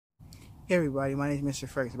Hey everybody, my name is Mr.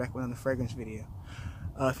 Fragrance, back with another fragrance video.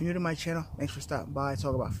 If you're new to my channel, thanks for stopping by. I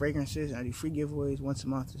talk about fragrances and I do free giveaways once a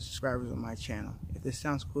month to subscribers on my channel. If this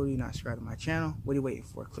sounds cool to you, not subscribed to my channel, what are you waiting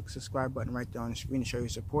for? Click the subscribe button right there on the screen to show your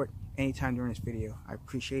support anytime during this video. I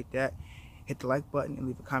appreciate that. Hit the like button and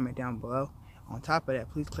leave a comment down below. On top of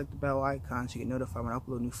that, please click the bell icon so you get notified when I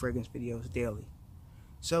upload new fragrance videos daily.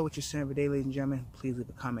 So, what's your scent of the day, ladies and gentlemen? Please leave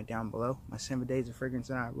a comment down below. My scent of the day is a fragrance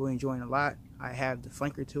that I'm really enjoying a lot. I have the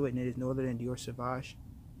flanker to it, and it is no other than Dior Sauvage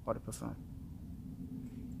Eau de Parfum.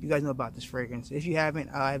 You guys know about this fragrance. If you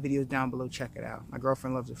haven't, I have videos down below. Check it out. My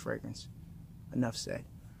girlfriend loves the fragrance. Enough said.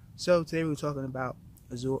 So, today we're talking about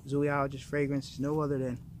a zoologist fragrance. It's no other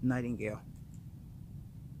than Nightingale.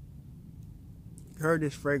 If you heard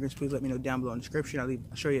this fragrance, please let me know down below in the description.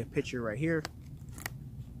 I'll show you a picture right here.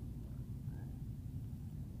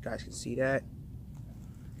 You guys can see that.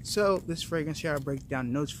 So this fragrance here, I'll break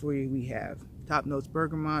down notes for you. We have top notes: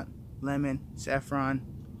 bergamot, lemon, saffron.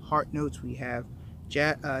 Heart notes, we have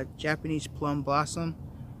Japanese plum blossom,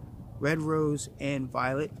 red rose, and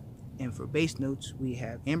violet. And for base notes, we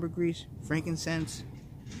have ambergris, frankincense,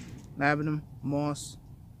 lavender, moss,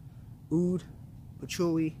 oud,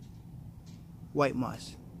 patchouli, white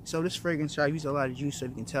musk. So this fragrance here, I use a lot of juice, so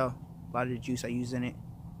you can tell a lot of the juice I use in it.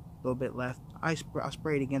 A little bit left. I'll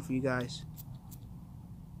spray it again for you guys.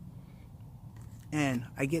 And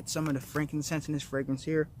I get some of the frankincense in this fragrance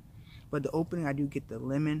here, but the opening I do get the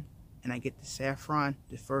lemon and I get the saffron.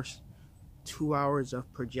 The first 2 hours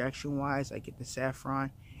of projection wise, I get the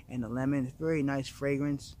saffron and the lemon. It's a very nice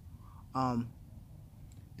fragrance. The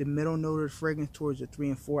middle note of the fragrance towards the 3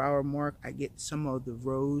 and 4 hour mark, I get some of the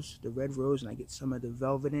rose, the red rose, and I get some of the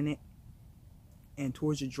velvet in it. And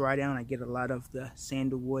towards the dry down, I get a lot of the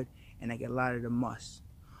sandalwood and I get a lot of the musk.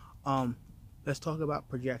 Let's talk about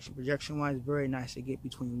projection. Projection wise, very nice. I get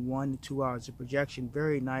between 1 to 2 hours of projection.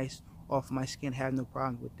 Very nice off my skin. Have no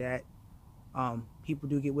problem with that. People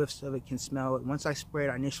do get whiffs of it, can smell it. Once I spray it,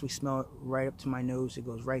 I initially smell it right up to my nose. It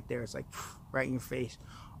goes right there. It's like right in your face.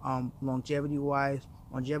 Longevity wise,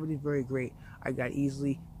 longevity is very great. I got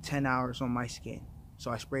easily 10 hours on my skin.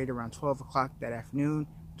 So I sprayed around 12 o'clock that afternoon.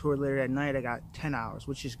 Toward later that night, I got 10 hours,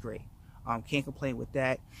 which is great. Can't complain with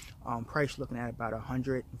that. Price looking at about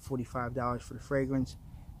 $145 for the fragrance.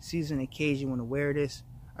 Season occasion when to wear this.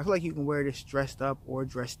 I feel like you can wear this dressed up or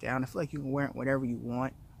dressed down. I feel like you can wear it whatever you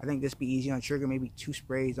want. I think this be easy on trigger. Maybe 2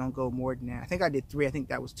 sprays. Don't go more than that. I think I did 3. I think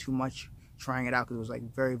that was too much trying it out because it was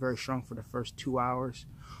like very, very strong for the first 2 hours.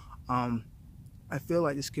 I feel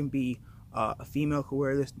like this can be a female can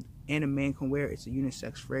wear this and a man can wear it. It's a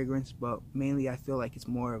unisex fragrance, but mainly I feel like it's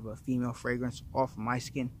more of a female fragrance off of my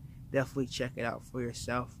skin. Definitely check it out for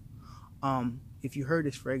yourself. If you heard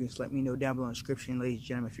this fragrance, let me know down below in the description, ladies and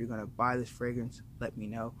gentlemen. If you're going to buy this fragrance, let me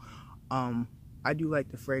know. I do like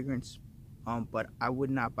the fragrance, but I would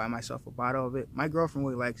not buy myself a bottle of it. My girlfriend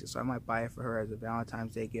really likes it, so I might buy it for her as a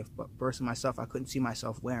Valentine's Day gift. But personally, myself, I couldn't see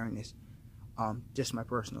myself wearing this. Just my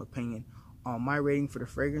personal opinion. My rating for the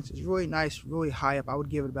fragrance is really nice, really high up. I would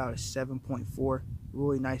give it about a 7.4.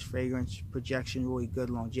 Really nice fragrance. Projection, really good.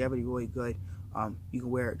 Longevity, really good. You can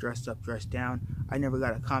wear it dressed up, dressed down. I never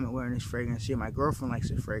got a comment wearing this fragrance here. My girlfriend likes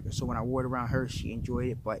the fragrance, so when I wore it around her, she enjoyed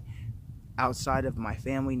it. But outside of my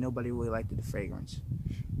family, nobody really liked the fragrance.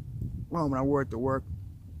 Well, when I wore it to work,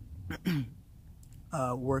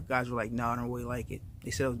 work guys were like, no, I don't really like it. They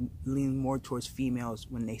said I was leaning more towards females.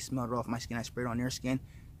 When they smelled it off my skin, I sprayed it on their skin.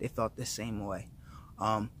 They felt the same way.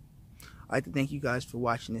 I'd like to thank you guys for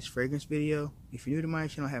watching this fragrance video. If you're new to my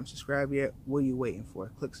channel, haven't subscribed yet, what are you waiting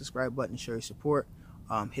for? Click the subscribe button to show your support.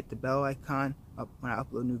 Hit the bell icon. When I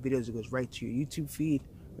upload new videos, it goes right to your YouTube feed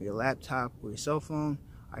or your laptop or your cell phone.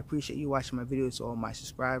 I appreciate you watching my videos to all my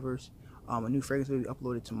subscribers. A new fragrance will be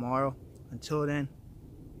uploaded tomorrow. Until then,